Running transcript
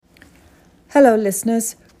Hello,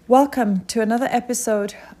 listeners. Welcome to another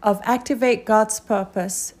episode of Activate God's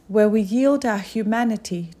Purpose, where we yield our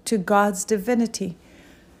humanity to God's divinity.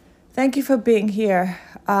 Thank you for being here.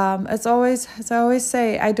 As I always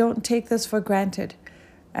say, I don't take this for granted,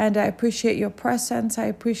 and I appreciate your presence. I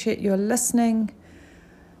appreciate your listening.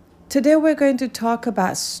 Today, we're going to talk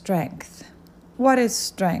about strength. What is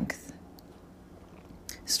strength?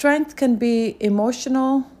 Strength can be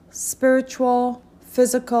emotional, spiritual,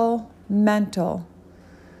 physical, mental.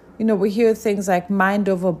 We hear things like mind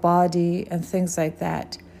over body and things like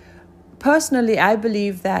that. Personally, I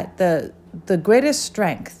believe that the greatest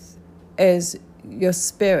strength is your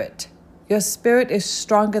spirit. Your spirit is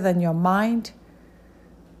stronger than your mind,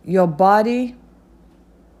 your body,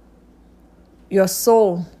 your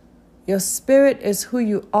soul. Your spirit is who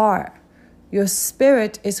you are. Your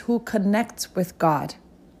spirit is who connects with God.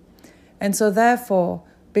 And so therefore,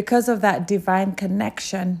 because of that divine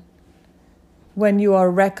connection, when you are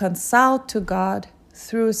reconciled to God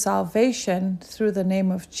through salvation, through the name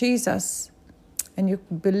of Jesus, and you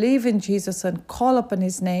believe in Jesus and call upon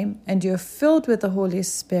his name, and you're filled with the Holy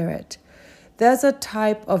Spirit, there's a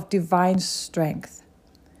type of divine strength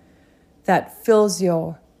that fills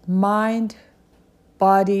your mind,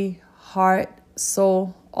 body, heart,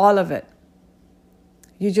 soul, all of it.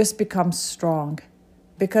 You just become strong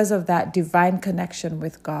because of that divine connection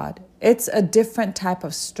with God. It's a different type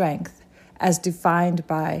of strength as defined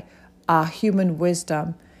by our human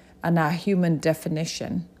wisdom and our human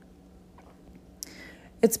definition.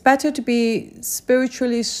 It's better to be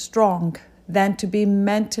spiritually strong than to be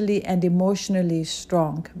mentally and emotionally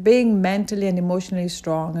strong. Being mentally and emotionally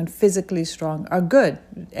strong and physically strong are good,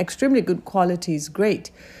 extremely good qualities, great,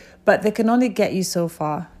 but they can only get you so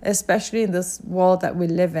far, especially in this world that we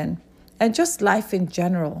live in, and just life in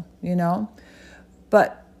general,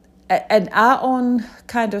 And our own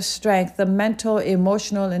kind of strength, the mental,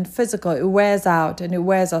 emotional, and physical, it wears out and it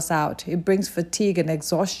wears us out. It brings fatigue and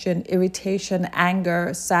exhaustion, irritation,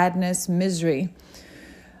 anger, sadness, misery,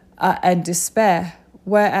 and despair,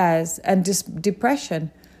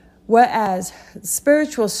 depression. Whereas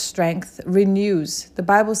spiritual strength renews. The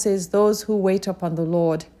Bible says those who wait upon the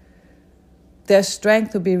Lord, their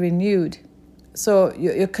strength will be renewed. So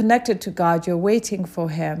you're connected to God, you're waiting for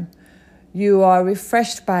him. You are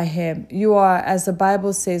refreshed by him. You are, as the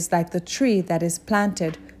Bible says, like the tree that is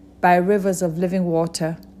planted by rivers of living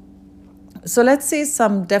water. So let's see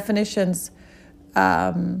some definitions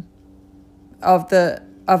of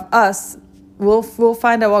us. We'll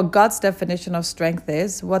find out what God's definition of strength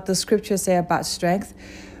is, what the scriptures say about strength.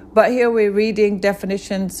 But here we're reading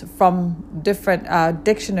definitions from different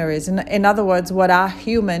dictionaries. In other words, what our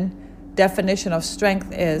human definition of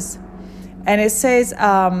strength is. And it says...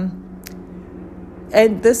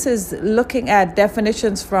 And this is looking at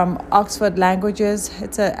definitions from Oxford Languages.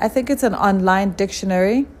 I think it's an online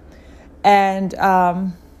dictionary. And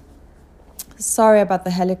sorry about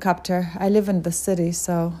the helicopter. I live in the city,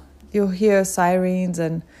 so you'll hear sirens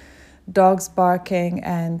and dogs barking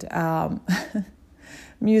and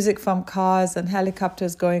music from cars and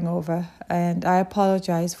helicopters going over. And I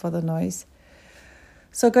apologize for the noise.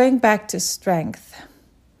 So going back to strength.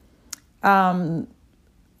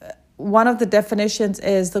 One of the definitions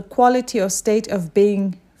is the quality or state of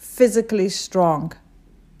being physically strong.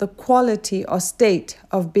 The quality or state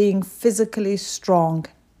of being physically strong.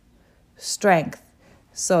 Strength.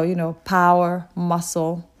 So, power,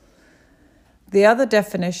 muscle. The other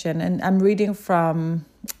definition, and I'm reading from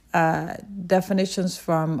definitions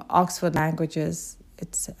from Oxford Languages.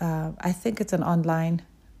 I think it's an online,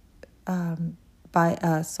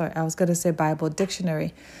 Bible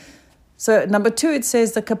dictionary. So number 2, it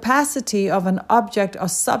says the capacity of an object or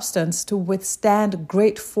substance to withstand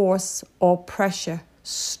great force or pressure.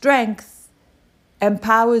 Strength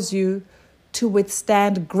empowers you to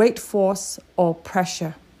withstand great force or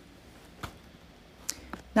pressure.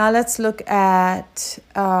 Now let's look at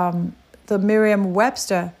the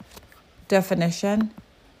Merriam-Webster definition.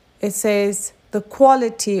 It says the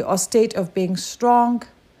quality or state of being strong,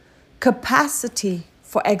 capacity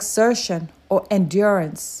for exertion or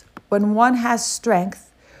endurance. When one has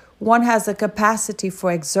strength, one has a capacity for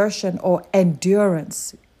exertion or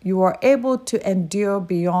endurance. You are able to endure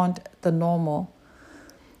beyond the normal,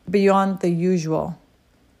 beyond the usual.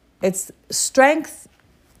 It's strength,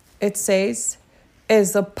 it says,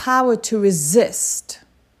 is the power to resist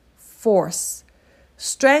force.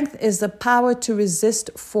 Strength is the power to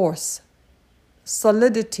resist force,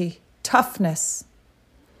 solidity, toughness.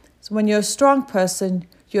 So when you're a strong person,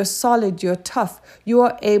 you're solid, you're tough. You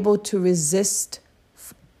are able to resist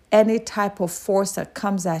any type of force that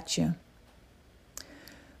comes at you.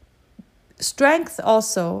 Strength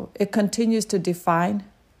also, it continues to define,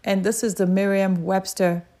 and this is the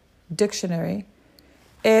Merriam-Webster dictionary,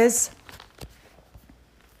 it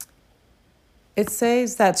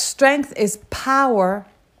says that strength is power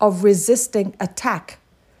of resisting attack.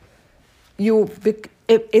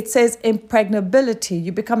 It says impregnability.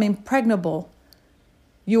 You become impregnable.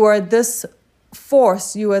 You are this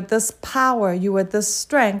force, you are this power, you are this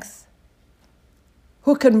strength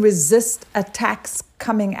who can resist attacks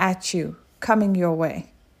coming at you, coming your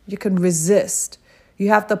way. You can resist. You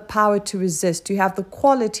have the power to resist. You have the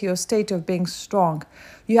quality or state of being strong.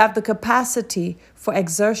 You have the capacity for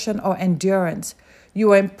exertion or endurance.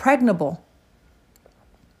 You are impregnable,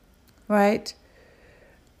 right?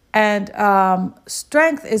 And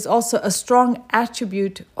strength is also a strong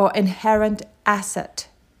attribute or inherent asset.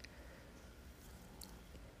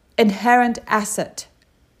 Inherent asset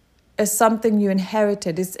is something you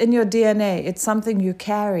inherited. It's in your DNA. It's something you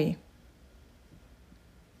carry,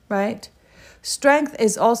 right? Strength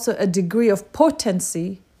is also a degree of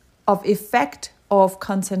potency, of effect, or of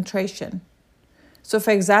concentration. So,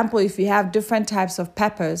 for example, if you have different types of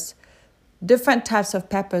peppers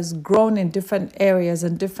grown in different areas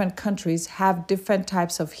and different countries have different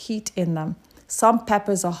types of heat in them. Some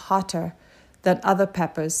peppers are hotter than other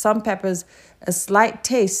peppers. Some peppers, a slight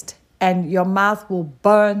taste and your mouth will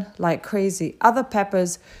burn like crazy. Other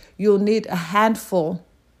peppers, you'll need a handful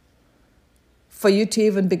for you to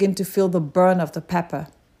even begin to feel the burn of the pepper.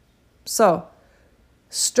 So,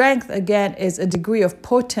 strength, again, is a degree of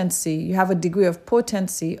potency. You have a degree of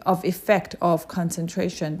potency, of effect, of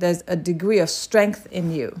concentration. There's a degree of strength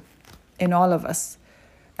in you, in all of us.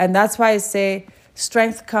 And that's why I say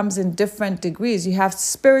strength comes in different degrees. You have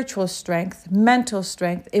spiritual strength, mental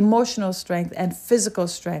strength, emotional strength, and physical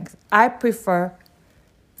strength. I prefer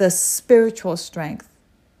the spiritual strength.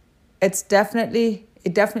 It definitely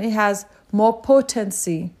has more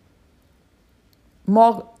potency,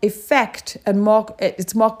 more effect, and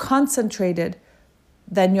it's more concentrated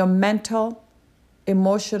than your mental,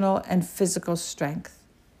 emotional, and physical strength.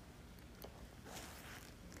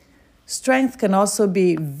 Strength can also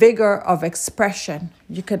be vigor of expression.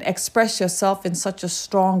 You can express yourself in such a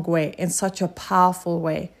strong way, in such a powerful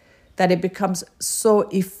way, that it becomes so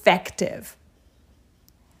effective.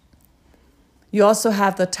 You also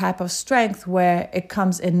have the type of strength where it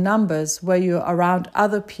comes in numbers, where you're around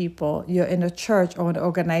other people, you're in a church or an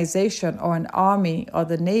organization or an army or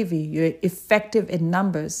the Navy, you're effective in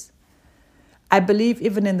numbers. I believe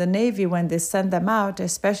even in the Navy, when they send them out,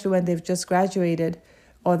 especially when they've just graduated,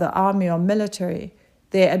 or the army or military,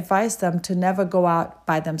 they advise them to never go out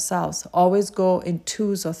by themselves. Always go in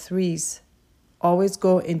twos or threes. Always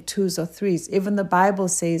go in twos or threes. Even the Bible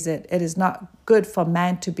says it is not good for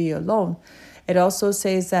man to be alone. It also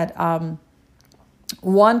says that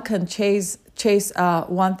one can chase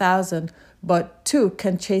 1,000, but two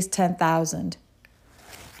can chase 10,000.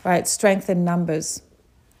 Right? Strength in numbers.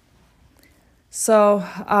 So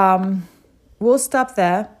we'll stop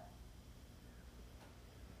there.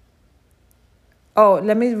 Oh,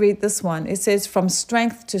 let me read this one. It says from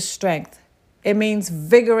strength to strength. It means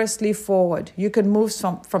vigorously forward. You can move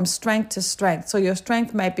from strength to strength. So your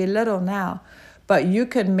strength might be little now, but you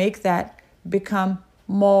can make that become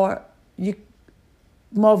more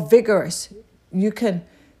vigorous. You can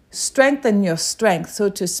strengthen your strength, so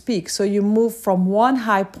to speak. So you move from one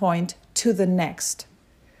high point to the next.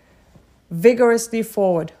 Vigorously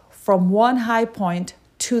forward, from one high point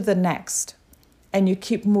to the next. And you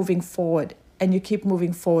keep moving forward, and you keep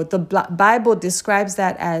moving forward. The Bible describes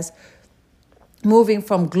that as moving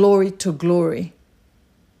from glory to glory.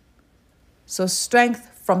 So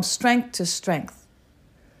from strength to strength.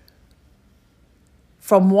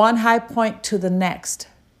 From one high point to the next.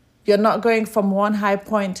 You're not going from one high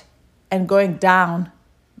point and going down.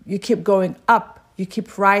 You keep going up. You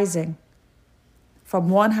keep rising. From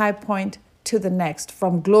one high point to the next.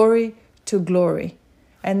 From glory to glory.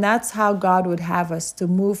 And that's how God would have us, to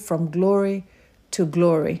move from glory to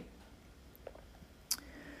glory.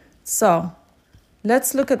 So,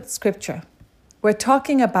 let's look at scripture. We're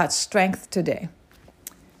talking about strength today.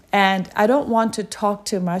 And I don't want to talk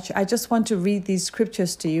too much. I just want to read these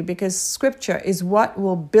scriptures to you, because scripture is what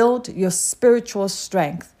will build your spiritual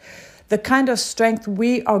strength. The kind of strength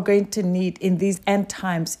we are going to need in these end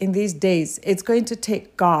times, in these days. It's going to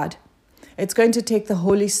take God. It's going to take the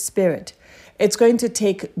Holy Spirit. It's going to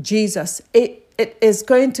take Jesus. It is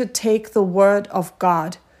going to take the word of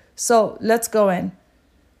God. So let's go in.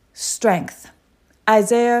 Strength.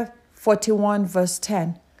 Isaiah 41 verse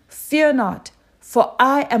 10. Fear not, for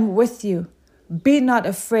I am with you. Be not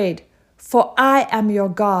afraid, for I am your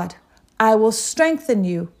God. I will strengthen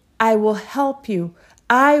you. I will help you.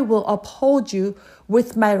 I will uphold you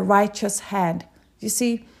with my righteous hand. You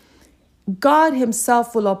see, God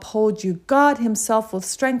himself will uphold you. God himself will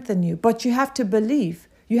strengthen you. But you have to believe.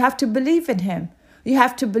 You have to believe in him. You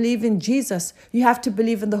have to believe in Jesus. You have to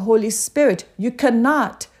believe in the Holy Spirit. You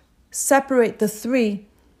cannot separate the three.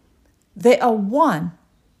 They are one.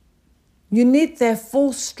 You need their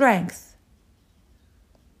full strength.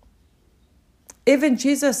 Even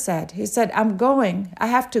Jesus said, he said, I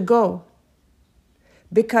have to go.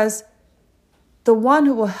 Because the one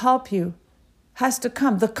who will help you has to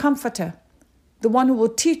come. The Comforter, the one who will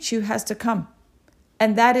teach you has to come.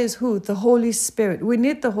 And that is who? The Holy Spirit. We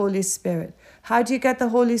need the Holy Spirit. How do you get the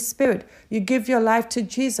Holy Spirit? You give your life to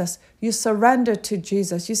Jesus. You surrender to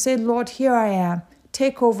Jesus. You say, Lord, here I am.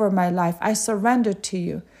 Take over my life. I surrender to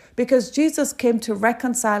you. Because Jesus came to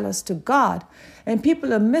reconcile us to God. And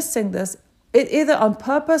people are missing this, either on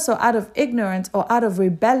purpose or out of ignorance or out of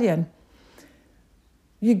rebellion.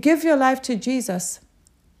 You give your life to Jesus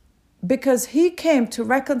because he came to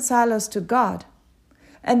reconcile us to God.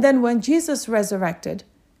 And then when Jesus resurrected,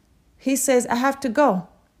 he says, I have to go.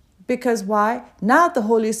 Because why? Now the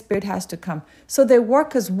Holy Spirit has to come. So they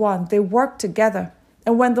work as one. They work together.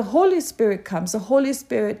 And when the Holy Spirit comes, the Holy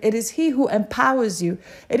Spirit, it is he who empowers you.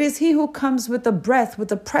 It is he who comes with the breath, with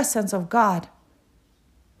the presence of God.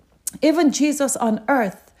 Even Jesus on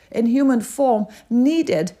earth in human form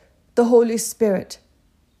needed the Holy Spirit.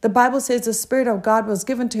 The Bible says the Spirit of God was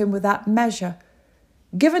given to him without measure.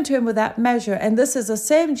 Given to him without measure. And this is the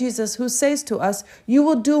same Jesus who says to us, you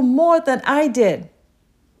will do more than I did.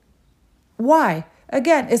 Why?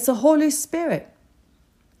 Again, it's the Holy Spirit.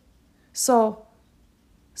 So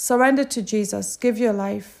surrender to Jesus, give your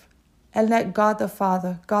life, and let God the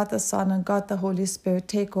Father, God the Son, and God the Holy Spirit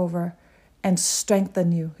take over and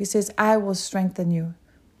strengthen you. He says, I will strengthen you.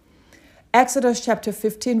 Exodus chapter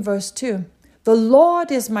 15, verse 2. The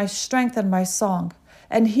Lord is my strength and my song,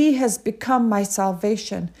 and he has become my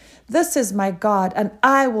salvation. This is my God, and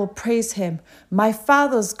I will praise him, my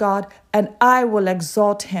Father's God, and I will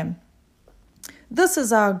exalt him. This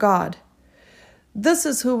is our God. This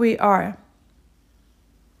is who we are.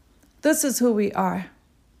 This is who we are.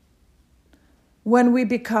 When we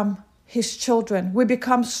become his children, we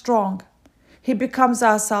become strong. He becomes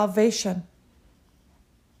our salvation.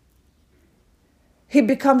 He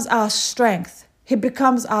becomes our strength. He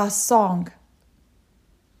becomes our song.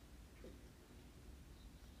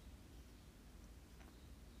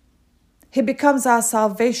 He becomes our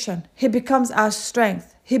salvation. He becomes our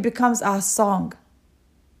strength. He becomes our song.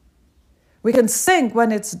 We can sing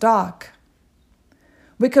when it's dark.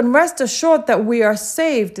 We can rest assured that we are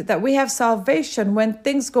saved, that we have salvation when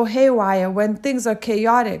things go haywire, when things are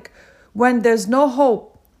chaotic, when there's no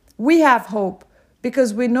hope. We have hope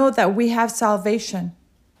because we know that we have salvation.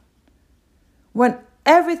 When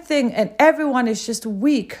everything and everyone is just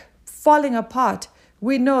weak, falling apart,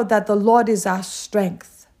 we know that the Lord is our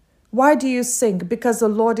strength. Why do you sing? Because the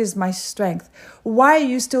Lord is my strength. Why are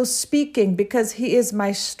you still speaking? Because he is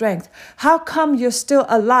my strength. How come you're still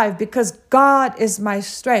alive? Because God is my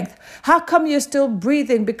strength. How come you're still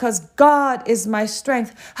breathing? Because God is my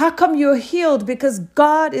strength. How come you're healed? Because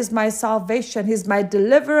God is my salvation. He's my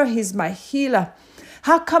deliverer. He's my healer.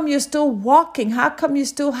 How come you're still walking? How come you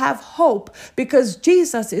still have hope? Because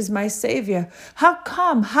Jesus is my Savior. How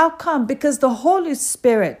come? How come? Because the Holy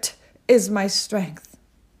Spirit is my strength.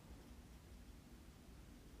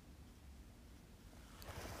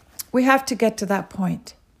 We have to get to that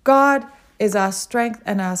point. God is our strength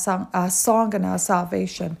and our song and our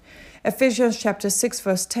salvation. Ephesians chapter 6,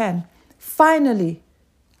 verse 10. Finally,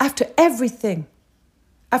 after everything,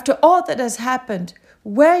 after all that has happened,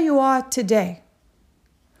 where you are today,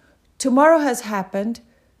 tomorrow has happened.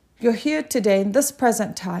 You're here today in this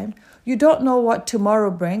present time. You don't know what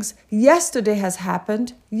tomorrow brings. Yesterday has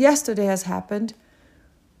happened. Yesterday has happened.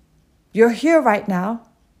 You're here right now.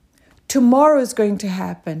 Tomorrow is going to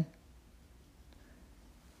happen.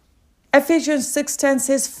 Ephesians 6:10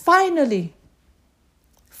 says, finally,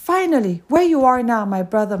 where you are now, my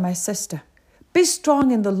brother, my sister, be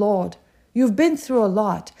strong in the Lord. You've been through a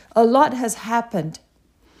lot. A lot has happened.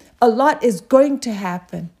 A lot is going to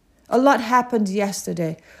happen. A lot happened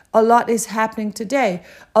yesterday. A lot is happening today.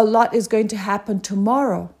 A lot is going to happen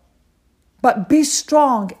tomorrow. But be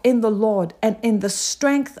strong in the Lord and in the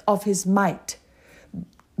strength of his might.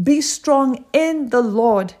 Be strong in the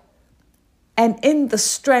Lord and in the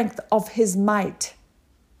strength of his might.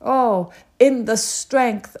 Oh, in the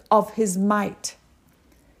strength of his might.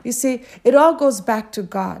 You see, it all goes back to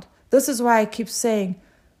God. This is why I keep saying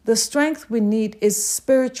the strength we need is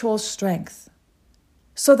spiritual strength.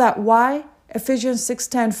 So that why? Ephesians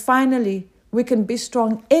 6:10, finally, we can be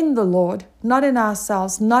strong in the Lord, not in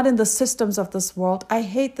ourselves, not in the systems of this world. I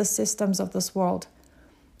hate the systems of this world.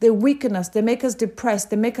 They weaken us. They make us depressed.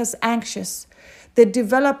 They make us anxious. They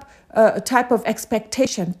develop a type of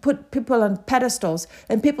expectation, put people on pedestals,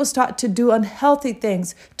 and people start to do unhealthy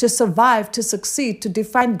things to survive, to succeed, to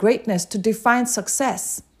define greatness, to define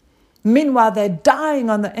success. Meanwhile, they're dying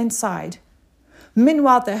on the inside.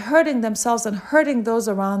 Meanwhile, they're hurting themselves and hurting those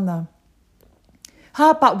around them.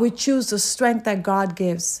 How about we choose the strength that God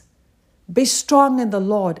gives? Be strong in the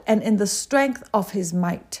Lord and in the strength of his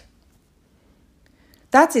might.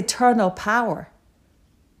 That's eternal power.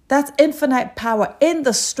 That's infinite power in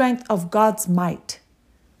the strength of God's might.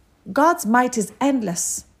 God's might is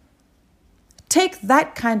endless. Take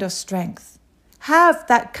that kind of strength. Have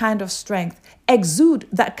that kind of strength. Exude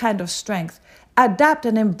that kind of strength. Adapt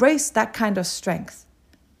and embrace that kind of strength.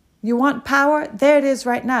 You want power? There it is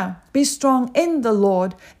right now. Be strong in the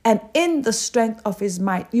Lord and in the strength of his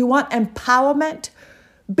might. You want empowerment?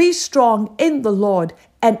 Be strong in the Lord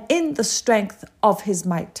and in the strength of his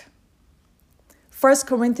might. 1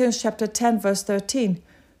 Corinthians chapter 10, verse 13.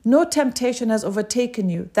 No temptation has overtaken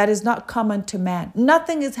you that is not common to man.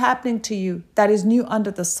 Nothing is happening to you that is new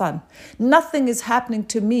under the sun. Nothing is happening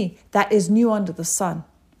to me that is new under the sun.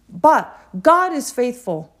 But God is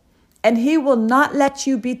faithful, and he will not let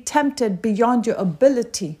you be tempted beyond your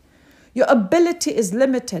ability. Your ability is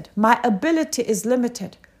limited. My ability is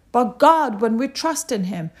limited. But God, when we trust in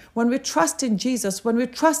him, when we trust in Jesus, when we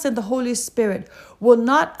trust in the Holy Spirit, will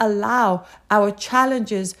not allow our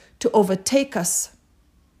challenges to overtake us.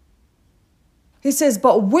 He says,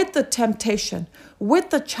 but with the temptation, with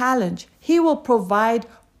the challenge, he will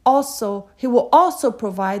also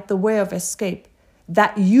provide the way of escape,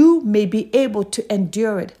 that you may be able to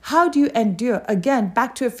endure it. How do you endure? Again,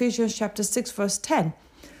 back to Ephesians chapter 6, verse 10.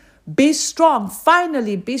 Be strong.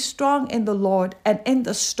 Finally, be strong in the Lord and in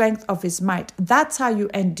the strength of his might. That's how you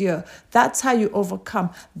endure. That's how you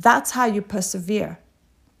overcome. That's how you persevere.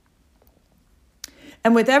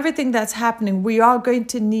 And with everything that's happening, we are going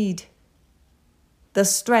to need the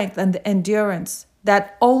strength and the endurance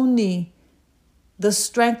that only the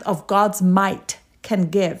strength of God's might can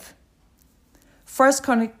give. 1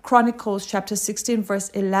 Chronicles chapter 16, verse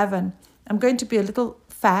 11. I'm going to be a little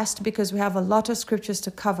fast because we have a lot of scriptures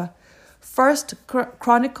to cover. 1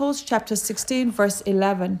 Chronicles chapter 16, verse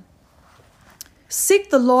 11. Seek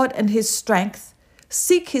the Lord and his strength.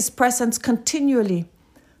 Seek his presence continually.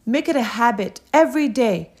 Make it a habit every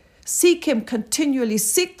day. Seek him continually.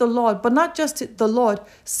 Seek the Lord, but not just the Lord.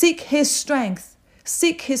 Seek his strength.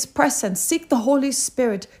 Seek his presence. Seek the Holy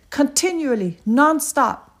Spirit continually,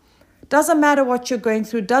 nonstop. Doesn't matter what you're going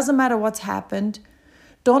through. Doesn't matter what's happened.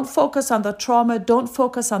 Don't focus on the trauma. Don't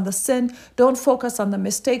focus on the sin. Don't focus on the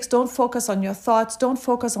mistakes. Don't focus on your thoughts. Don't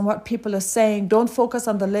focus on what people are saying. Don't focus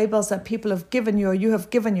on the labels that people have given you or you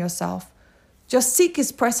have given yourself. Just seek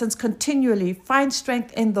his presence continually. Find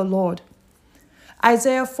strength in the Lord.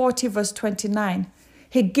 Isaiah 40, verse 29.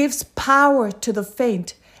 He gives power to the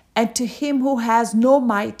faint, and to him who has no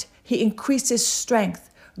might, he increases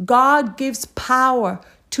strength. God gives power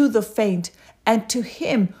to the faint, and to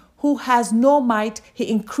him who has no might, he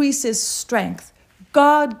increases strength.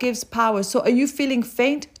 God gives power. So are you feeling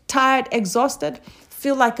faint, tired, exhausted?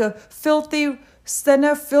 Feel like a filthy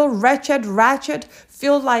sinner? Feel wretched, ratchet?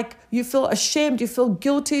 Feel like you feel ashamed? You feel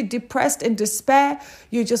guilty, depressed, in despair?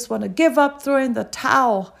 You just want to give up, throw in the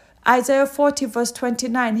towel? Isaiah 40 verse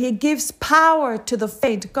 29, he gives power to the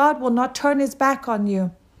faint. God will not turn his back on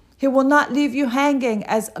you. He will not leave you hanging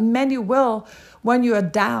as many will when you are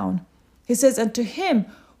down. He says, and to him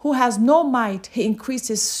who has no might, he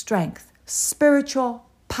increases strength, spiritual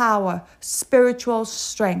power, spiritual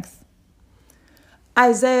strength.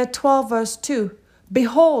 Isaiah 12 verse 2,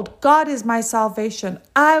 behold, God is my salvation.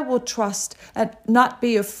 I will trust and not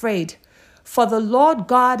be afraid. For the Lord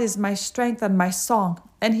God is my strength and my song,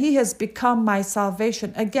 and he has become my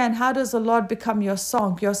salvation. Again, how does the Lord become your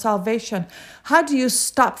song, your salvation? How do you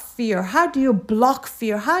stop fear? How do you block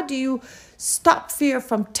fear? How do you stop fear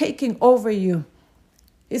from taking over you?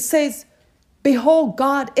 It says, behold,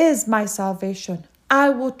 God is my salvation. I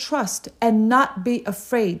will trust and not be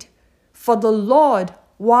afraid. For the Lord,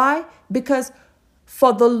 why? Because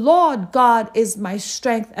for the Lord God is my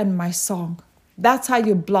strength and my song. That's how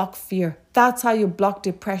you block fear. That's how you block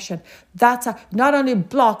depression. That's how, not only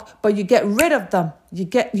block, but you get rid of them.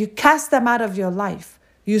 You cast them out of your life.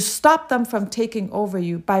 You stop them from taking over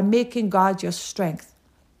you by making God your strength.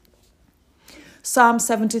 Psalm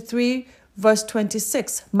 73 verse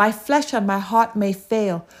 26, my flesh and my heart may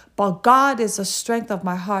fail, but God is the strength of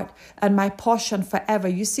my heart and my portion forever.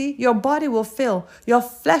 You see, your body will fail, your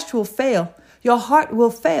flesh will fail, your heart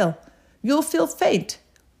will fail, you'll feel faint,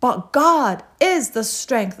 but God is the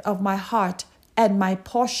strength of my heart and my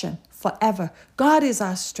portion forever. God is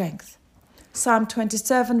our strength. Psalm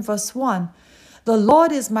 27 verse 1, the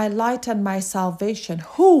Lord is my light and my salvation.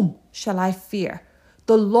 Whom shall I fear?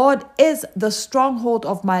 The Lord is the stronghold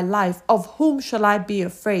of my life. Of whom shall I be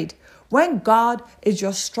afraid? When God is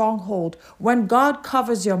your stronghold, when God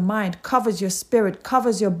covers your mind, covers your spirit,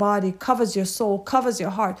 covers your body, covers your soul, covers your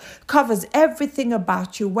heart, covers everything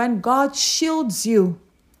about you, when God shields you,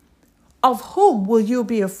 of whom will you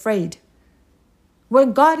be afraid?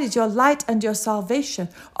 When God is your light and your salvation,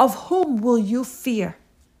 of whom will you fear?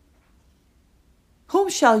 Whom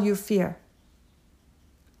shall you fear?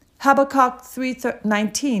 Habakkuk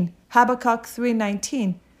 3:19. Habakkuk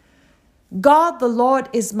 3:19. God the Lord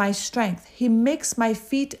is my strength. He makes my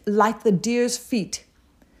feet like the deer's feet.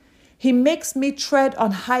 He makes me tread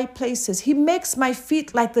on high places. He makes my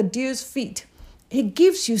feet like the deer's feet. He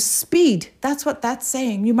gives you speed. That's what that's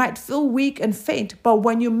saying. You might feel weak and faint, but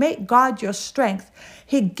when you make God your strength,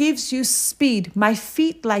 He gives you speed. My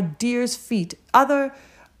feet like deer's feet. Other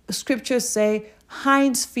scriptures say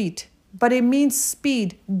hind's feet, but it means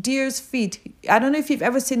speed, deer's feet. I don't know if you've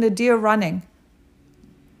ever seen a deer running.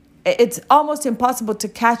 It's almost impossible to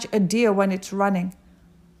catch a deer when it's running.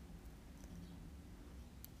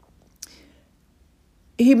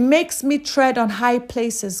 He makes me tread on high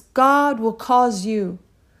places. God will cause you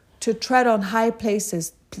to tread on high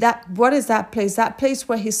places. What is that place? That place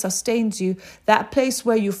where He sustains you. That place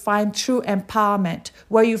where you find true empowerment,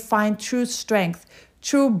 where you find true strength,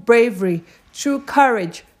 true bravery, true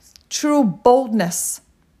courage, true boldness.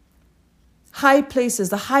 High places,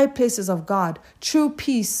 the high places of God, true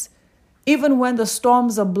peace, even when the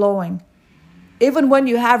storms are blowing. Even when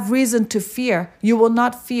you have reason to fear, you will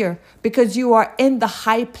not fear because you are in the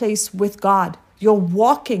high place with God. You're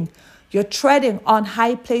walking, you're treading on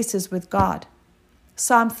high places with God.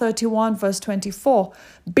 Psalm 31 verse 24,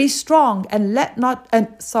 be strong and let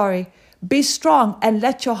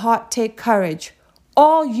your heart take courage.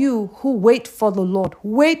 All you who wait for the Lord,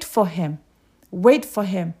 wait for Him. Wait for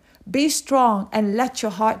Him. Be strong and let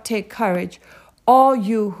your heart take courage. All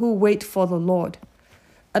you who wait for the Lord.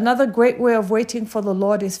 Another great way of waiting for the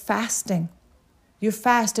Lord is fasting. You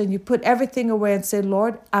fast and you put everything away and say,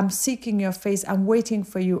 Lord, I'm seeking your face. I'm waiting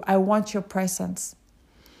for you. I want your presence.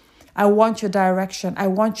 I want your direction. I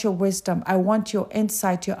want your wisdom. I want your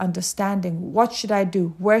insight, your understanding. What should I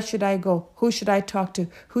do? Where should I go? Who should I talk to?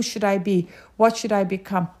 Who should I be? What should I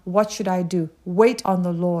become? What should I do? Wait on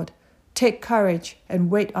the Lord. Take courage and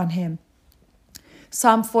wait on Him.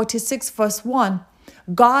 Psalm 46 verse 1,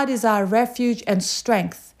 God is our refuge and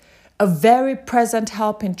strength, a very present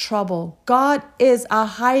help in trouble. God is our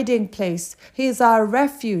hiding place. He is our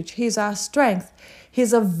refuge. He's our strength.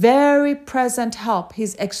 He's a very present help.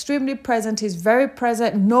 He's extremely present. He's very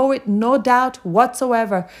present. Know it, no doubt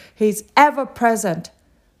whatsoever. He's ever present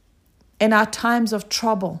in our times of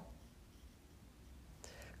trouble.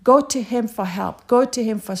 Go to Him for help. Go to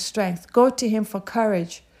Him for strength. Go to Him for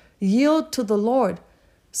courage. Yield to the Lord.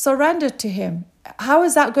 Surrender to Him. How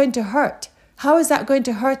is that going to hurt? How is that going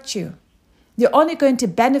to hurt you? You're only going to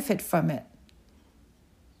benefit from it.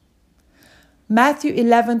 Matthew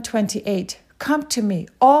 11:28. Come to me,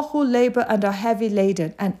 all who labor and are heavy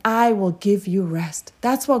laden, and I will give you rest.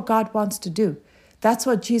 That's what God wants to do. That's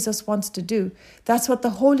what Jesus wants to do. That's what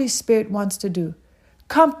the Holy Spirit wants to do.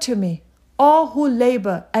 Come to me, all who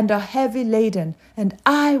labor and are heavy laden, and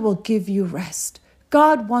I will give you rest.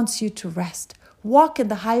 God wants you to rest. Walk in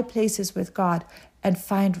the high places with God and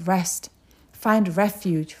find rest, find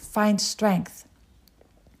refuge, find strength.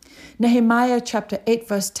 Nehemiah chapter 8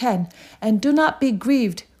 verse 10, and do not be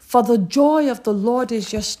grieved, for the joy of the Lord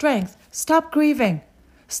is your strength. Stop grieving.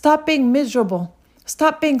 Stop being miserable.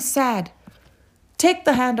 Stop being sad. Take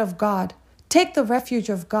the hand of God. Take the refuge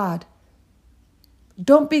of God.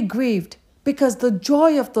 Don't be grieved, because the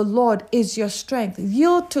joy of the Lord is your strength.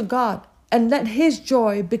 Yield to God and let His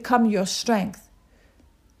joy become your strength.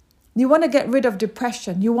 You want to get rid of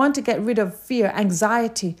depression. You want to get rid of fear,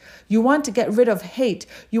 anxiety. You want to get rid of hate.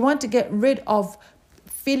 You want to get rid of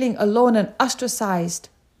feeling alone and ostracized.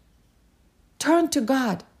 Turn to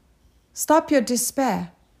God. Stop your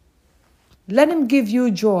despair. Let Him give you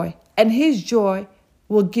joy, and His joy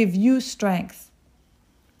will give you strength.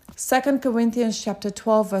 2 Corinthians chapter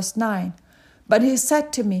 12 verse 9. But He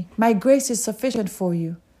said to me, my grace is sufficient for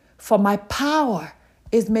you, for my power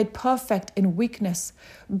is made perfect in weakness.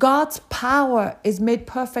 God's power is made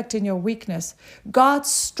perfect in your weakness.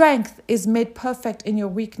 God's strength is made perfect in your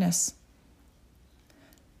weakness.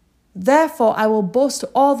 Therefore, I will boast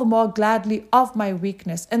all the more gladly of my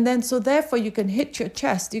weakness. And then, so therefore, you can hit your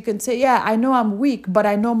chest. You can say, yeah, I know I'm weak, but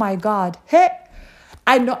I know my God. Hey,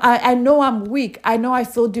 I know I'm weak. I know I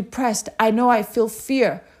feel depressed. I know I feel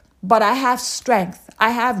fear, but I have strength.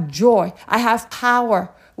 I have joy. I have power.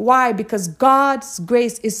 Why? Because God's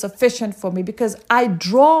grace is sufficient for me, because I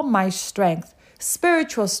draw my strength,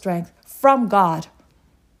 spiritual strength, from God.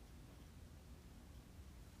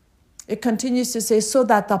 It continues to say, so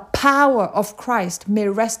that the power of Christ may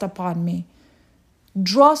rest upon me.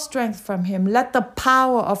 Draw strength from him. Let the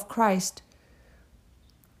power of Christ.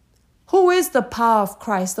 Who is the power of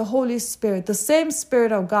Christ? The Holy Spirit, the same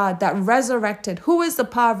Spirit of God that resurrected. Who is the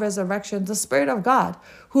power of resurrection? The Spirit of God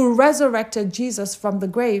who resurrected Jesus from the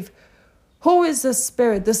grave. Who is the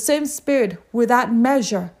Spirit? The same Spirit without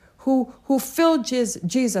measure who filled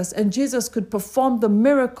Jesus, and Jesus could perform the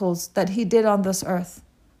miracles that he did on this earth.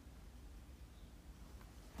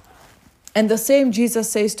 And the same Jesus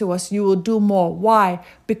says to us, you will do more. Why?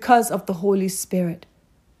 Because of the Holy Spirit.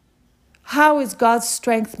 How is God's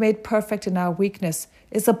strength made perfect in our weakness?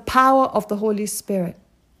 It's the power of the Holy Spirit.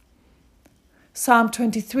 Psalm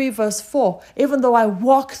 23 verse 4, even though I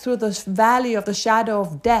walk through the valley of the shadow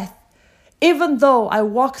of death, even though I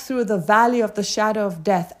walk through the valley of the shadow of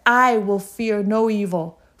death, I will fear no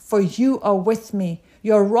evil, for you are with me.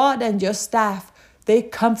 Your rod and your staff, they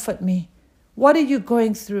comfort me. What are you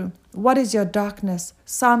going through? What is your darkness?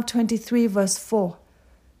 Psalm 23 verse 4.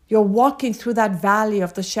 You're walking through that valley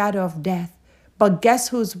of the shadow of death. But guess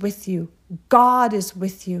who's with you? God is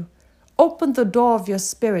with you. Open the door of your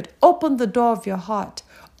spirit. Open the door of your heart.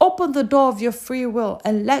 Open the door of your free will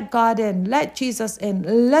and let God in. Let Jesus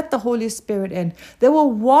in. Let the Holy Spirit in. They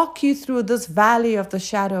will walk you through this valley of the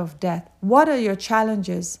shadow of death. What are your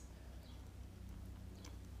challenges?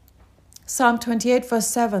 Psalm 28 verse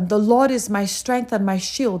 7, the Lord is my strength and my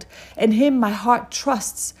shield. In him my heart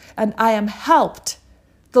trusts and I am helped.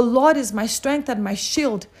 The Lord is my strength and my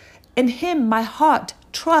shield. In him my heart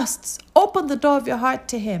trusts. Open the door of your heart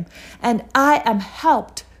to him and I am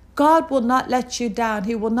helped. God will not let you down.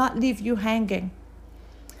 He will not leave you hanging.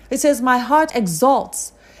 It says, my heart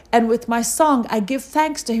exalts. And with my song, I give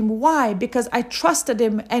thanks to him. Why? Because I trusted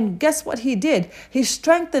him. And guess what he did? He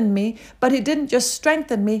strengthened me, but he didn't just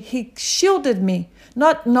strengthen me. He shielded me.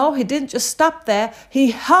 He didn't just stop there.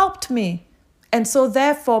 He helped me. And so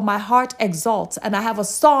therefore, my heart exalts. And I have a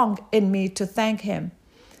song in me to thank him.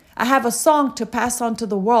 I have a song to pass on to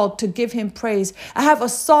the world to give him praise. I have a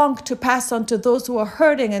song to pass on to those who are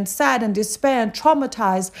hurting and sad and despair and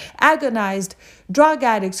traumatized, agonized, drug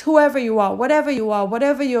addicts, whoever you are, whatever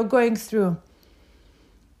you're going through.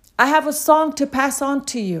 I have a song to pass on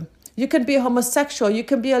to you. You can be homosexual, you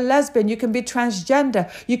can be a lesbian, you can be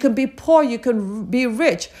transgender, you can be poor, you can be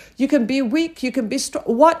rich, you can be weak, you can be strong.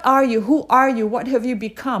 What are you? Who are you? What have you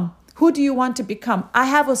become? Who do you want to become? I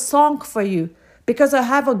have a song for you. Because I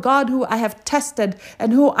have a God who I have tested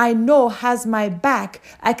and who I know has my back.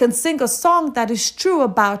 I can sing a song that is true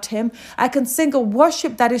about him. I can sing a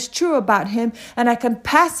worship that is true about him. And I can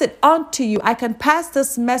pass it on to you. I can pass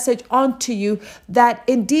this message on to you that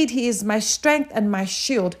indeed he is my strength and my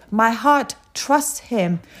shield. My heart trusts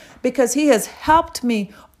him because he has helped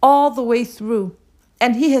me all the way through.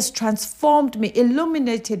 And he has transformed me,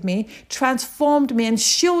 illuminated me, transformed me and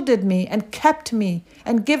shielded me and kept me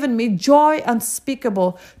and given me joy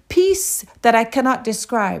unspeakable, peace that I cannot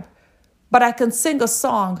describe. But I can sing a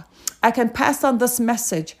song. I can pass on this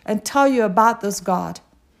message and tell you about this God.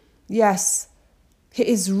 Yes, he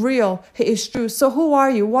is real. He is true. So who are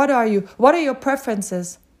you? What are you? What are your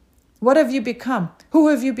preferences? What have you become? Who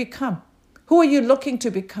have you become? Who are you looking to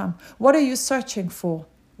become? What are you searching for?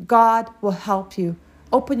 God will help you.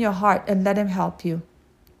 Open your heart and let him help you.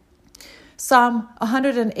 Psalm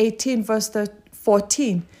 118 verse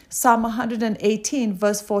 14. Psalm 118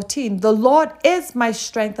 verse 14. The Lord is my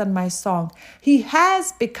strength and my song. He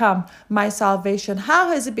has become my salvation. How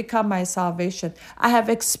has he become my salvation? I have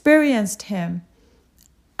experienced him.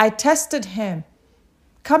 I tested him.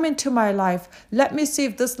 Come into my life. Let me see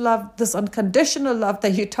if this love, this unconditional love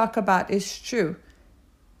that you talk about is true.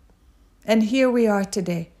 And here we are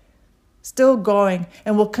today. Still going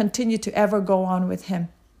and will continue to ever go on with him.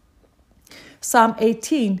 Psalm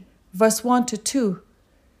 18, verse 1 to 2.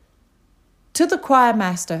 To the choir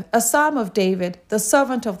master, a psalm of David, the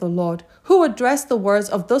servant of the Lord, who addressed the words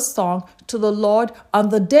of this song to the Lord on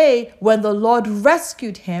the day when the Lord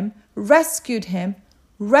rescued him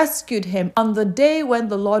rescued him. On the day when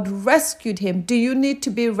the Lord rescued him, do you need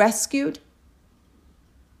to be rescued?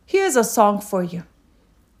 Here's a song for you.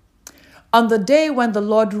 On the day when the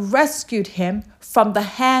Lord rescued him from the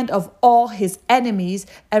hand of all his enemies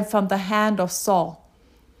and from the hand of Saul.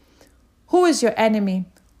 Who is your enemy?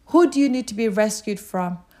 Who do you need to be rescued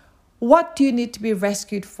from? What do you need to be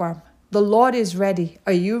rescued from? The Lord is ready.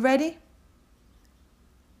 Are you ready?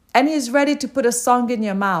 And He's ready to put a song in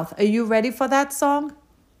your mouth. Are you ready for that song?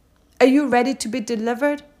 Are you ready to be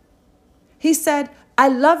delivered? He said, I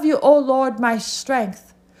love you, O Lord, my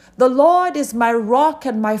strength. The Lord is my rock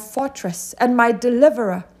and my fortress and my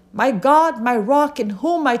deliverer, my God, my rock in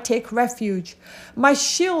whom I take refuge, my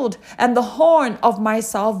shield and the horn of my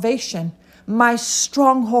salvation, my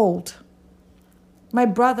stronghold. My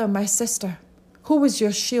brother, my sister, who is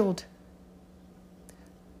your shield?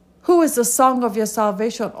 Who is the song of your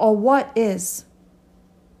salvation, or what is?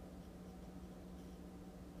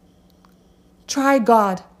 Try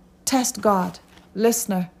God, test God.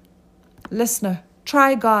 Listener,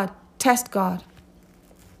 try God, test God.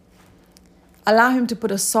 Allow Him to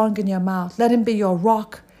put a song in your mouth. Let Him be your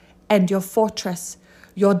rock and your fortress,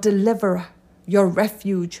 your deliverer, your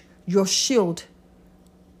refuge, your shield,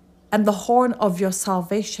 and the horn of your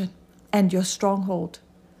salvation and your stronghold.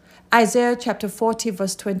 Isaiah chapter 40,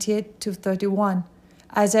 verse 28 to 31.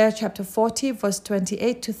 Isaiah chapter 40, verse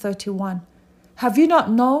 28 to 31. Have you not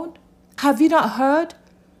known? Have you not heard?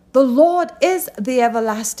 The Lord is the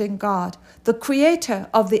everlasting God, the creator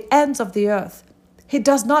of the ends of the earth. He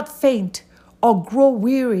does not faint or grow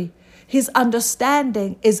weary. His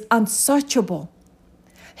understanding is unsearchable.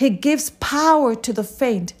 He gives power to the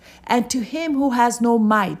faint, and to him who has no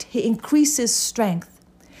might, He increases strength.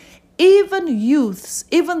 Even youths,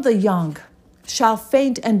 even the young, shall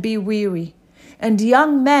faint and be weary, and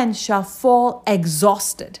young men shall fall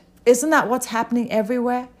exhausted. Isn't that what's happening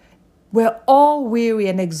everywhere? We're all weary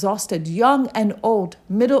and exhausted, young and old,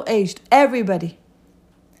 middle-aged, everybody.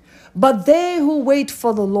 But they who wait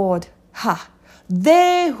for the Lord,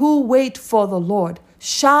 they who wait for the Lord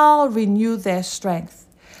shall renew their strength.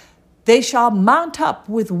 They shall mount up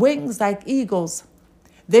with wings like eagles.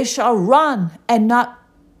 They shall run and not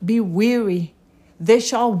be weary. They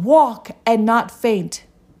shall walk and not faint.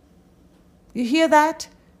 You hear that?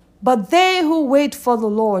 But they who wait for the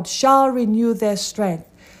Lord shall renew their strength.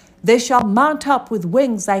 They shall mount up with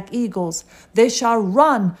wings like eagles. They shall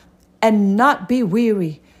run and not be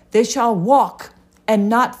weary. They shall walk and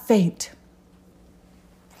not faint.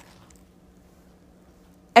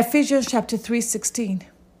 Ephesians chapter 3:16.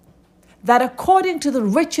 That according to the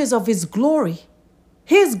riches of His glory,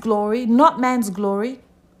 not man's glory,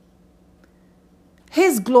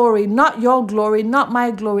 His glory, not your glory, not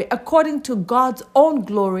my glory, according to God's own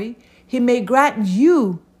glory, He may grant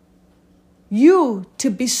you to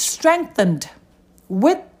be strengthened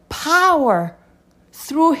with power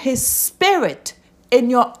through His Spirit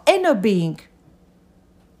in your inner being.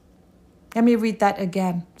 Let me read that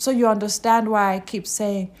again so you understand why I keep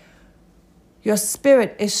saying your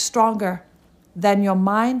spirit is stronger than your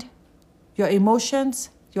mind, your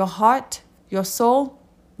emotions, your heart, your soul,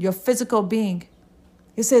 your physical being.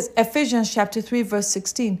 It says, Ephesians chapter 3, verse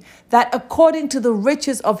 16, that according to the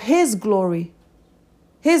riches of His glory,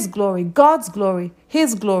 God's glory,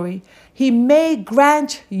 His glory, He may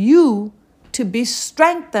grant you to be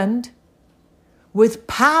strengthened with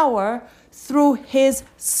power through His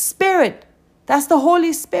Spirit. That's the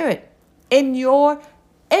Holy Spirit in your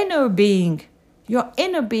inner being. Your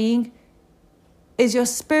inner being is your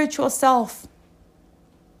spiritual self.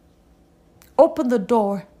 Open the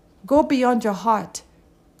door. Go beyond your heart.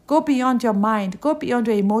 Go beyond your mind. Go beyond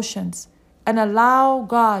your emotions. And allow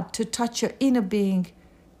God to touch your inner being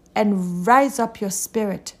and rise up your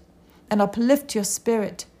spirit and uplift your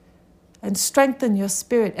spirit and strengthen your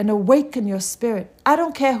spirit and awaken your spirit. I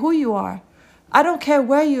don't care who you are. I don't care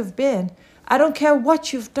where you've been. I don't care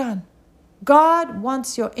what you've done. God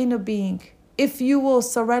wants your inner being if you will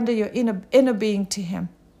surrender your inner being to Him,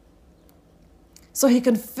 so He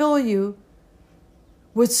can fill you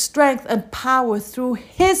with strength and power through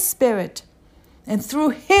His Spirit and through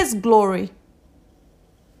His glory.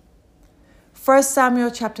 1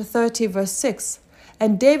 Samuel chapter 30, verse 6.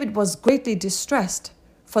 And David was greatly distressed,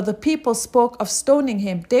 for the people spoke of stoning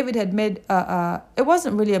him. David had made, it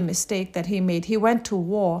wasn't really a mistake that he made. He went to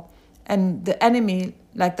war, and the enemy,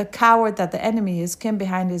 like the coward that the enemy is, came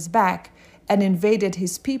behind his back and invaded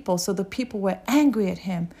his people. So the people were angry at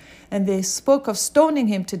him, and they spoke of stoning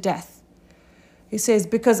him to death. He says,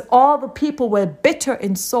 because all the people were bitter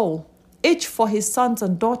in soul, each for his sons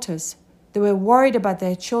and daughters. They were worried about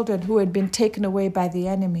their children who had been taken away by the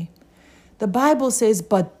enemy. The Bible says,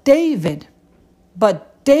 but David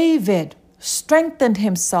strengthened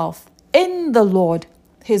himself in the Lord,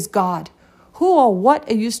 his God. Who or what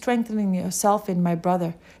are you strengthening yourself in, my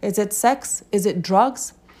brother? Is it sex? Is it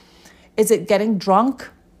drugs? Is it getting drunk?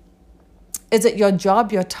 Is it your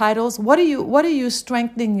job, your titles? What are you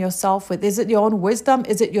strengthening yourself with? Is it your own wisdom?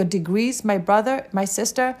 Is it your degrees, my brother, my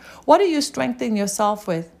sister? What are you strengthening yourself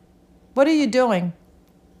with? What are you doing?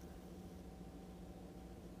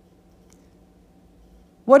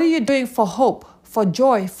 What are you doing for hope, for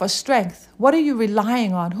joy, for strength? What are you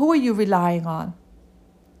relying on? Who are you relying on?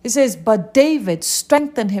 It says, but David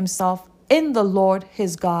strengthened himself in the Lord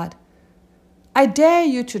his God. I dare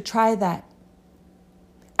you to try that.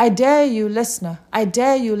 I dare you, listener. I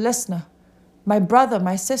dare you, listener. My brother,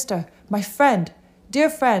 my sister, my friend, dear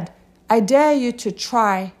friend, I dare you to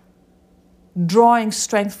try drawing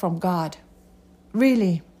strength from God.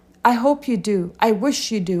 Really, I hope you do. I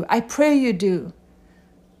wish you do. I pray you do.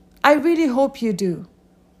 I really hope you do.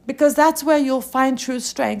 Because that's where you'll find true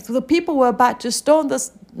strength. The people were about to stone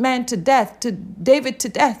this man to death, to David to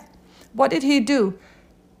death. What did he do?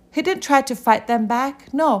 He didn't try to fight them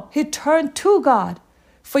back. No, he turned to God.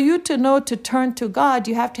 For you to know to turn to God,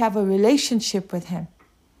 you have to have a relationship with him.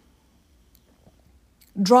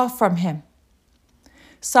 Draw from him.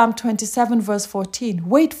 Psalm 27 verse 14.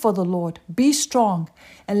 Wait for the Lord. Be strong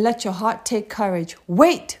and let your heart take courage.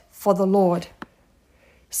 Wait for the Lord.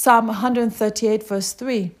 Psalm 138 verse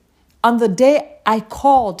 3. On the day I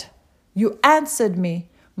called, you answered me.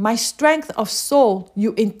 My strength of soul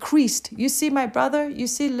you increased. You see, my brother, you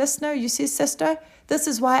see, listener, you see, sister, this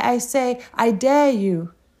is why I say, I dare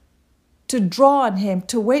you to draw on him,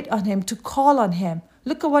 to wait on him, to call on him.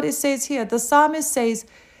 Look at what it says here. The psalmist says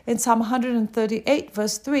in Psalm 138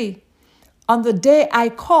 verse 3, on the day I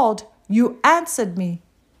called, you answered me.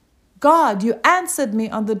 God, you answered me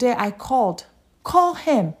on the day I called. Call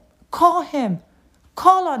him, call him,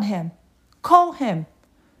 call on him, call him.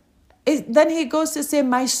 Then he goes to say,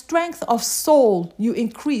 my strength of soul you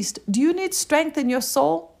increased. Do you need strength in your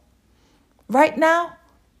soul? Right now,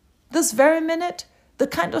 this very minute, the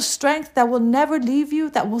kind of strength that will never leave you,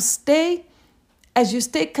 that will stay as you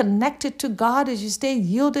stay connected to God, as you stay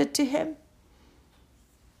yielded to him,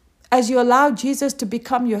 as you allow Jesus to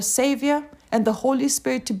become your Savior and the Holy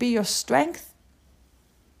Spirit to be your strength.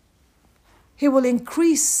 He will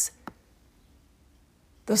increase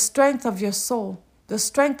the strength of your soul, the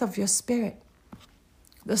strength of your spirit,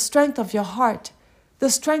 the strength of your heart,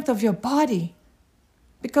 the strength of your body.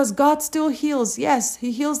 Because God still heals. Yes,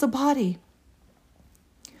 he heals the body.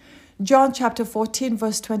 John chapter 14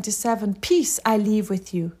 verse 27. Peace I leave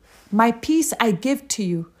with you. My peace I give to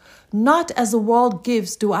you. Not as the world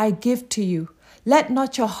gives do I give to you. Let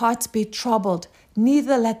not your hearts be troubled,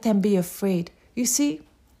 neither let them be afraid. You see,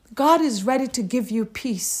 God is ready to give you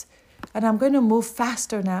peace. And I'm going to move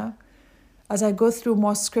faster now as I go through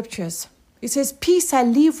more scriptures. It says, peace I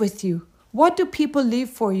leave with you. What do people leave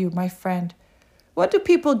for you, my friend? What do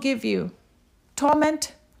people give you?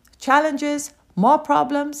 Torment, challenges, more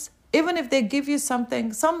problems? Even if they give you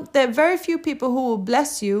something, there are very few people who will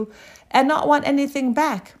bless you and not want anything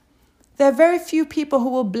back. There are very few people who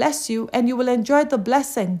will bless you and you will enjoy the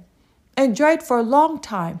blessing. Enjoy it for a long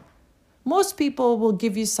time. Most people will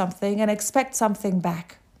give you something and expect something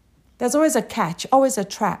back. There's always a catch, always a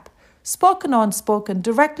trap. Spoken or unspoken,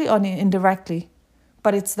 directly or indirectly.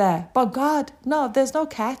 But it's there. But God, no, there's no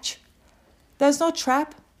catch. There's no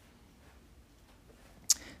trap.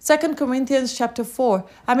 2 Corinthians chapter 4.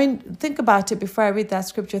 I mean, think about it before I read that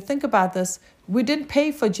scripture. Think about this. We didn't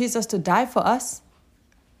pay for Jesus to die for us.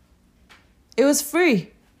 It was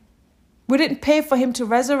free. We didn't pay for him to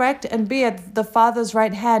resurrect and be at the Father's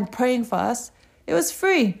right hand praying for us. It was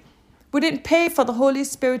free. We didn't pay for the Holy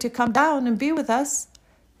Spirit to come down and be with us.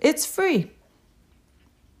 It's free.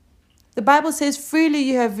 The Bible says, freely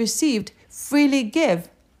you have received, freely give.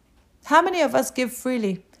 How many of us give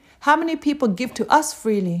freely? How many people give to us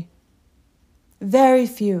freely? Very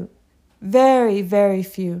few. Very, very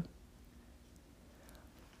few.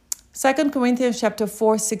 2 Corinthians chapter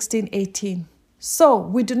 4, 16, 18. So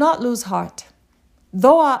we do not lose heart.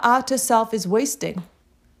 Though our outer self is wasting,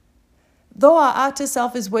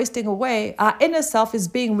 away, our inner self is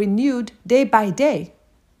being renewed day by day.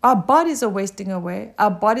 Our bodies are wasting away. Our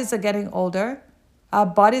bodies are getting older. Our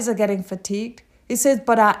bodies are getting fatigued. He says,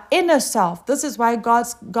 but our inner self, this is why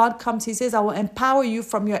God comes. He says, I will empower you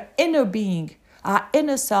from your inner being. Our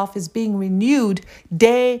inner self is being renewed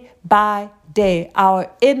day by day.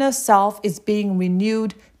 Our inner self is being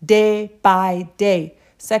renewed day by day.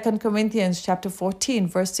 2 Corinthians chapter 14,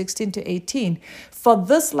 verse 16 to 18. For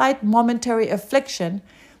this light momentary affliction,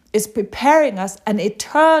 is preparing us an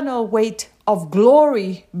eternal weight of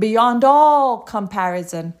glory beyond all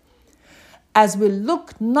comparison, as we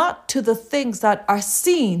look not to the things that are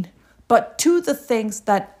seen, but to the things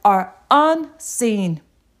that are unseen.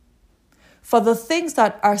 For the things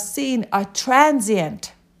that are seen are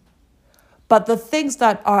transient, but the things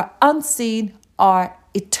that are unseen are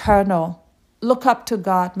eternal. Look up to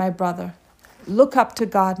God, my brother. Look up to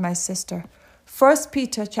God, my sister. 1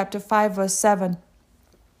 Peter chapter 5, verse 7.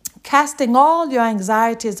 Casting all your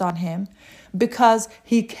anxieties on him because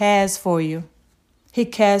he cares for you. He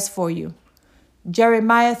cares for you.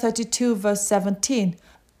 Jeremiah 32, verse 17.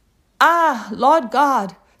 Ah, Lord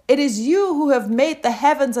God, it is you who have made the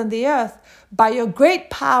heavens and the earth by your great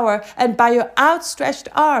power and by your outstretched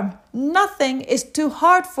arm. Nothing is too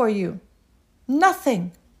hard for you.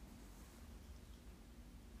 Nothing.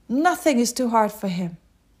 Nothing is too hard for him.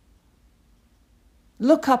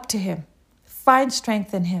 Look up to him. Find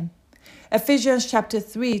strength in him. Ephesians chapter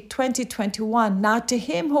 3, 21. Now to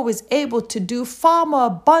him who is able to do far more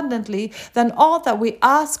abundantly than all that we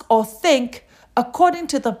ask or think, according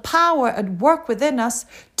to the power at work within us,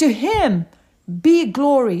 to him be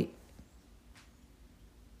glory.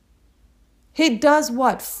 He does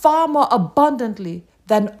what? Far more abundantly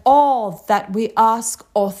than all that we ask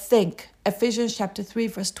or think. Ephesians chapter 3,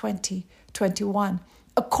 verse 21.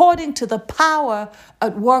 According to the power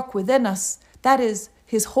at work within us, that is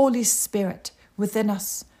his Holy Spirit within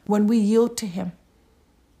us when we yield to him.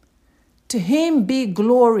 To him be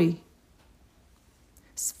glory.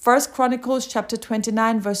 1 Chronicles chapter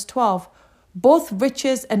 29, verse 12. Both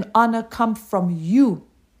riches and honor come from you,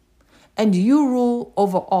 and you rule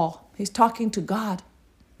over all. He's talking to God.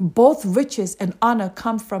 Both riches and honor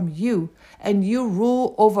come from you, and you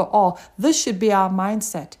rule over all. This should be our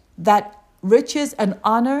mindset, that riches and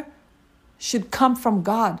honor should come from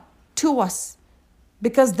God to us,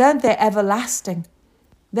 because then they're everlasting.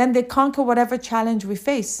 Then they conquer whatever challenge we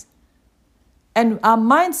face. And our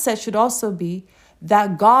mindset should also be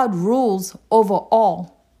that God rules over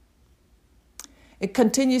all. It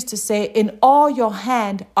continues to say, in all your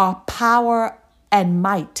hand are power and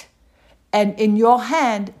might, and in your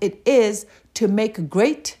hand it is to make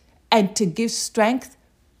great and to give strength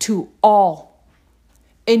to all.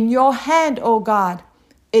 In your hand, O God,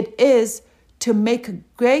 it is to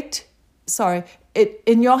make great,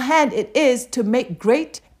 in your hand it is to make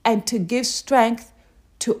great and to give strength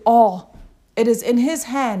to all. It is in his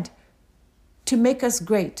hand to make us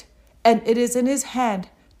great, and it is in his hand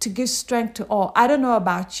to give strength to all. I don't know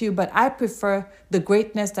about you, but I prefer the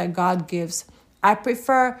greatness that God gives. I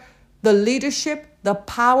prefer the leadership, the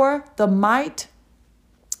power, the might,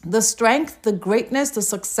 the strength, the greatness, the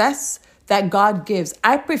success that God gives.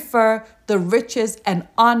 I prefer the riches and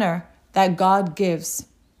honor that God gives.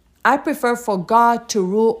 I prefer for God to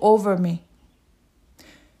rule over me.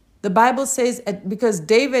 The Bible says, because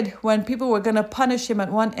David, when people were going to punish him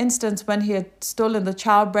at one instance when he had stolen the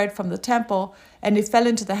child bread from the temple and he fell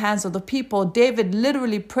into the hands of the people, David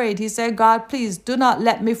literally prayed. He said, God, please do not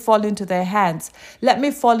let me fall into their hands. Let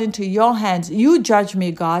me fall into your hands. You judge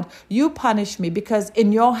me, God. You punish me, because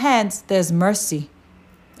in your hands there's mercy.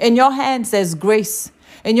 In your hands there's grace.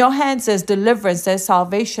 In your hands there's deliverance, there's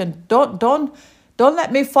salvation. Don't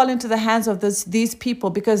let me fall into the hands of these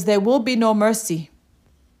people, because there will be no mercy.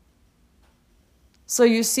 So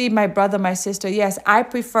you see, my brother, my sister, yes, I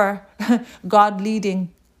prefer God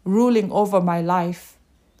ruling over my life.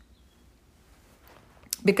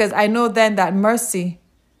 Because I know then that mercy,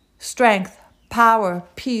 strength, power,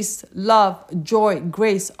 peace, love, joy,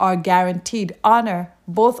 grace are guaranteed. Honor,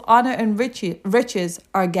 both honor and riches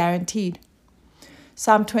are guaranteed.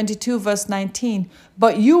 Psalm 22, verse 19.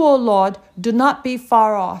 But you, O Lord, do not be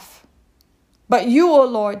far off. But you, O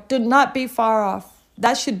Lord, do not be far off.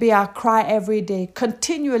 That should be our cry every day.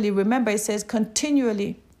 Continually. Remember, it says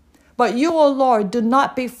continually. But you, O Lord, do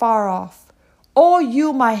not be far off. O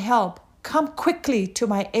you, my help, come quickly to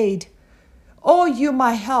my aid. O you,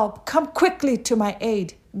 my help, come quickly to my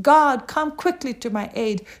aid. God, come quickly to my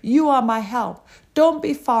aid. You are my help. Don't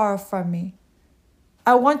be far from me.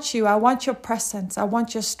 I want you. I want your presence. I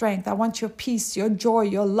want your strength. I want your peace, your joy,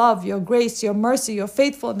 your love, your grace, your mercy, your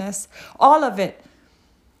faithfulness, all of it.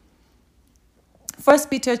 1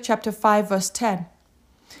 Peter chapter 5, verse 10.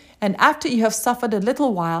 And after you have suffered a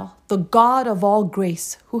little while, the God of all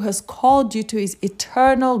grace, who has called you to his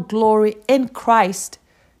eternal glory in Christ.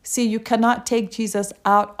 See, you cannot take Jesus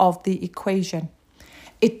out of the equation.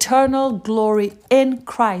 Eternal glory in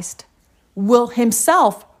Christ will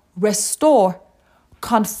himself restore,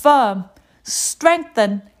 confirm,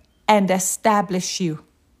 strengthen, and establish you.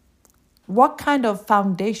 What kind of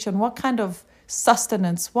foundation, what kind of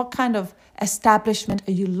sustenance? What kind of establishment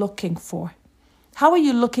are you looking for? How are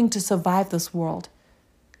you looking to survive this world?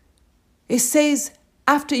 It says,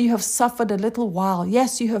 after you have suffered a little while,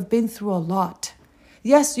 yes, you have been through a lot.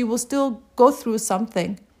 Yes, you will still go through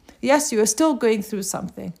something. Yes, you are still going through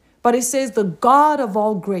something. But it says, the God of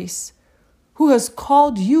all grace, who has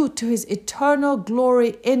called you to his eternal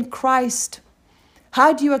glory in Christ.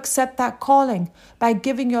 How do you accept that calling? By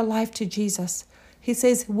giving your life to Jesus. He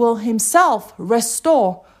says, will himself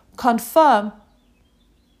restore, confirm,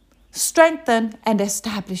 strengthen, and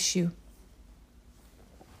establish you.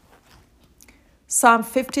 Psalm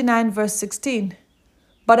 59 verse 16.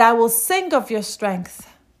 But I will sing of your strength.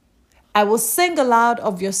 I will sing aloud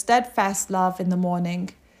of your steadfast love in the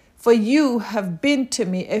morning. For you have been to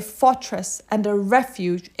me a fortress and a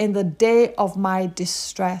refuge in the day of my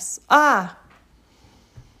distress.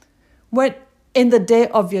 When in the day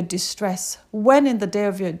of your distress,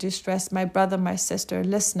 my brother, my sister,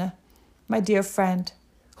 listener, my dear friend,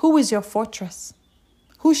 who is your fortress?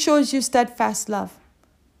 Who shows you steadfast love?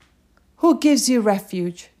 Who gives you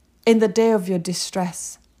refuge in the day of your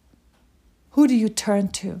distress? Who do you turn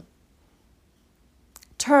to?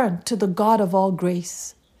 Turn to the God of all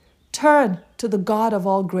grace. Turn to the God of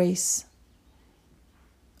all grace.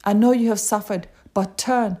 I know you have suffered, but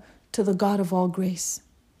turn to the God of all grace,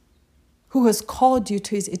 who has called you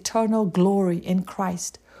to his eternal glory in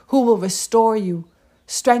Christ, who will restore you,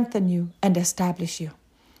 strengthen you, and establish you,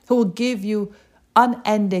 who will give you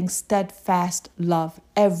unending, steadfast love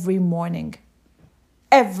every morning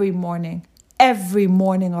of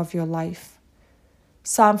your life.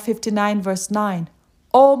 Psalm 59 verse 9.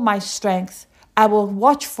 O my strength, I will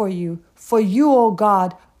watch for you, O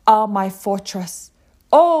God, are my fortress.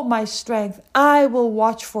 O my strength, I will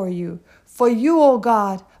watch for you, O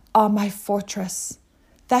God, are my fortress.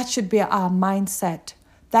 That should be our mindset.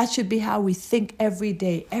 That should be how we think every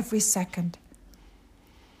day, every second.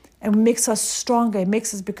 And it makes us stronger. It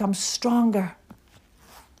makes us become stronger.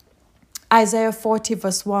 Isaiah 40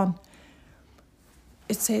 verse 1.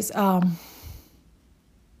 It says,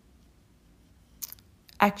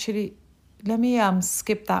 actually, let me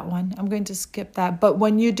skip that one. I'm going to skip that. But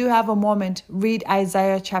when you do have a moment, read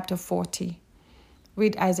Isaiah chapter 40.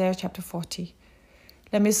 Read Isaiah chapter 40.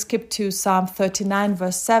 Let me skip to Psalm 39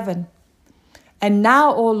 verse 7. And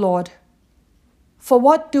now, O Lord, for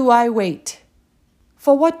what do I wait?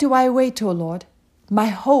 For what do I wait, O Lord? My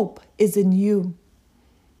hope is in you.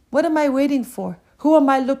 What am I waiting for? Who am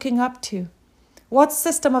I looking up to? What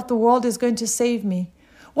system of the world is going to save me?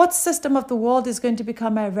 What system of the world is going to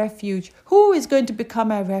become my refuge? Who is going to become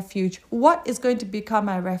my refuge? What is going to become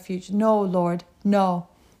my refuge? No, Lord, no.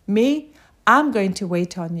 Me, I'm going to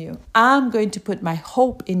wait on you. I'm going to put my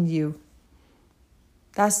hope in you.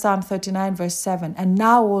 That's Psalm 39 verse 7. And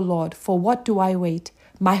now, O Lord, for what do I wait?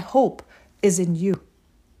 My hope is in you.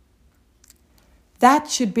 That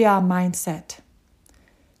should be our mindset.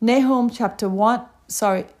 Nahum chapter 1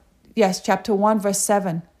 verse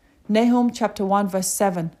 7. Nahum chapter 1 verse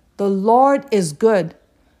 7. The Lord is good,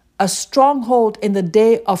 a stronghold in the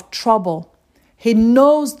day of trouble. He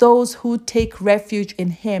knows those who take refuge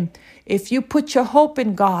in him. If you put your hope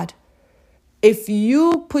in God, if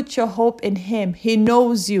you put your hope in him, he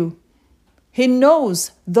knows you. He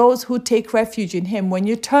knows those who take refuge in him. When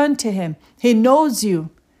you turn to him, he knows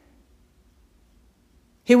you.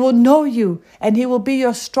 He will know you, and he will be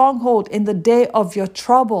your stronghold in the day of your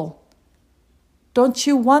trouble. Don't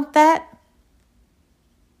you want that?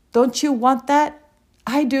 Don't you want that?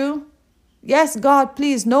 I do. Yes, God,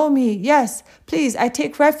 please know me. Yes, please, I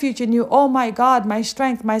take refuge in you. Oh my God, my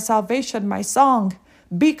strength, my salvation, my song.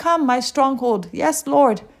 Become my stronghold. Yes,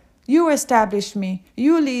 Lord, you establish me.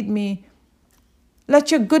 You lead me.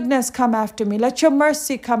 Let your goodness come after me. Let your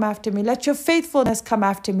mercy come after me. Let your faithfulness come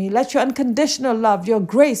after me. Let your unconditional love, your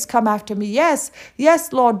grace come after me. Yes,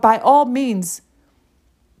 yes, Lord, by all means.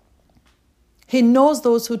 He knows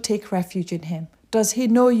those who take refuge in him. Does he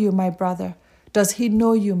know you, my brother? Does he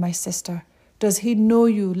know you, my sister? Does he know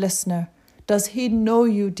you, listener? Does he know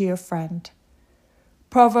you, dear friend?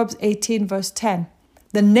 Proverbs 18 verse 10.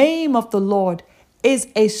 The name of the Lord is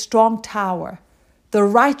a strong tower. The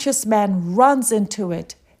righteous man runs into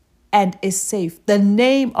it and is safe. The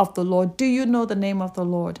name of the Lord. Do you know the name of the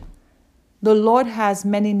Lord? The Lord has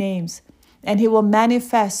many names, and he will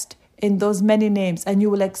manifest in those many names, and you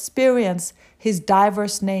will experience his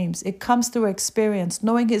diverse names. It comes through experience.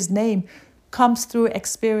 Knowing his name comes through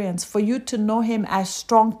experience. For you to know him as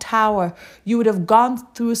strong tower, you would have gone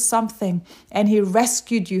through something, and he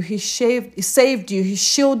rescued you. He saved you. He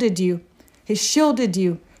shielded you. He shielded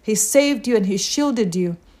you. He saved you and he shielded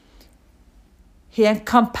you. He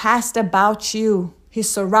encompassed about you. He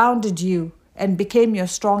surrounded you and became your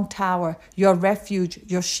strong tower, your refuge,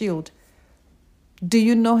 your shield. Do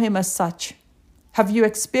you know him as such? Have you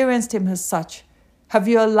experienced him as such? Have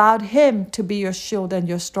you allowed him to be your shield and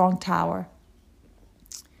your strong tower?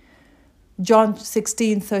 John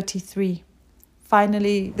 16:33.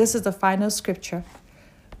 Finally, this is the final scripture.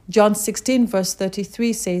 John 16 verse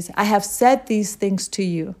 33 says, I have said these things to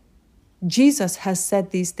you. Jesus has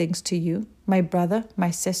said these things to you, my brother,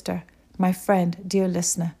 my sister, my friend, dear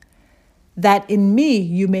listener, that in me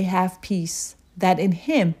you may have peace, that in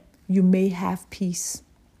him you may have peace.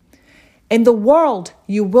 In the world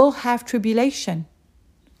you will have tribulation,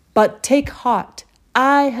 but take heart,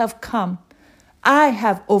 I have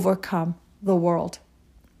overcome the world.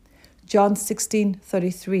 John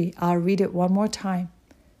 16:33, I'll read it one more time.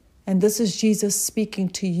 And this is Jesus speaking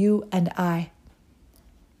to you and I.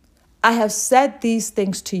 I have said these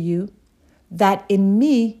things to you, that in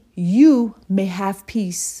me you may have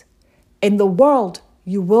peace. In the world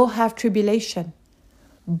you will have tribulation,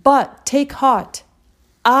 but take heart,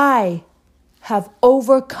 I have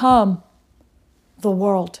overcome the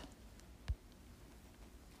world.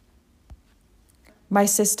 My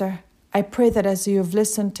sister, I pray that as you have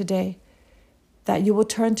listened today, that you will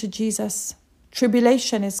turn to Jesus.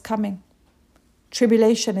 Tribulation is coming.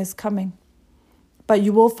 Tribulation is coming. But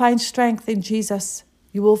you will find strength in Jesus.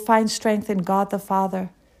 You will find strength in God the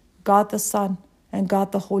Father, God the Son, and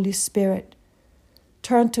God the Holy Spirit.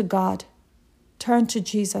 Turn to God. Turn to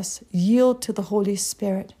Jesus. Yield to the Holy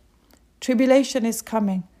Spirit. Tribulation is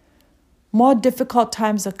coming. More difficult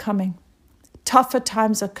times are coming. Tougher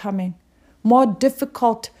times are coming. More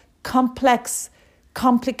difficult, complex,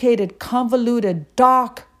 complicated, convoluted,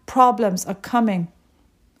 dark problems are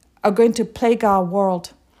going to plague our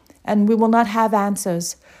world, and we will not have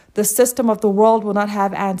answers. The system of the world will not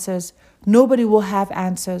have answers. Nobody will have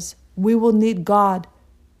answers. We will need God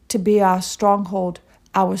to be our stronghold,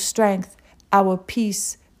 our strength, our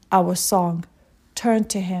peace, our song. Turn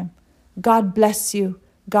to him. God bless you.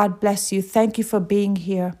 God bless you. Thank you for being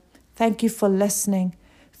here. Thank you for listening.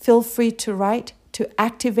 Feel free to write to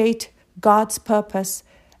activate God's purpose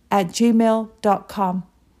at gmail.com.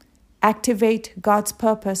 Activate God's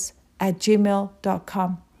purpose at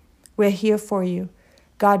gmail.com. We're here for you.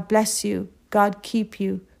 God bless you. God keep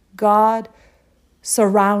you. God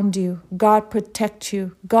surround you. God protect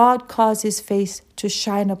you. God cause his face to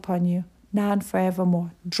shine upon you now and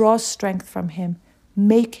forevermore. Draw strength from him.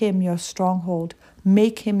 Make him your stronghold.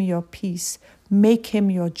 Make him your peace. Make him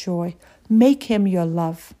your joy. Make him your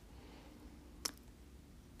love.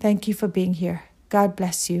 Thank you for being here. God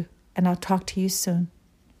bless you, and I'll talk to you soon.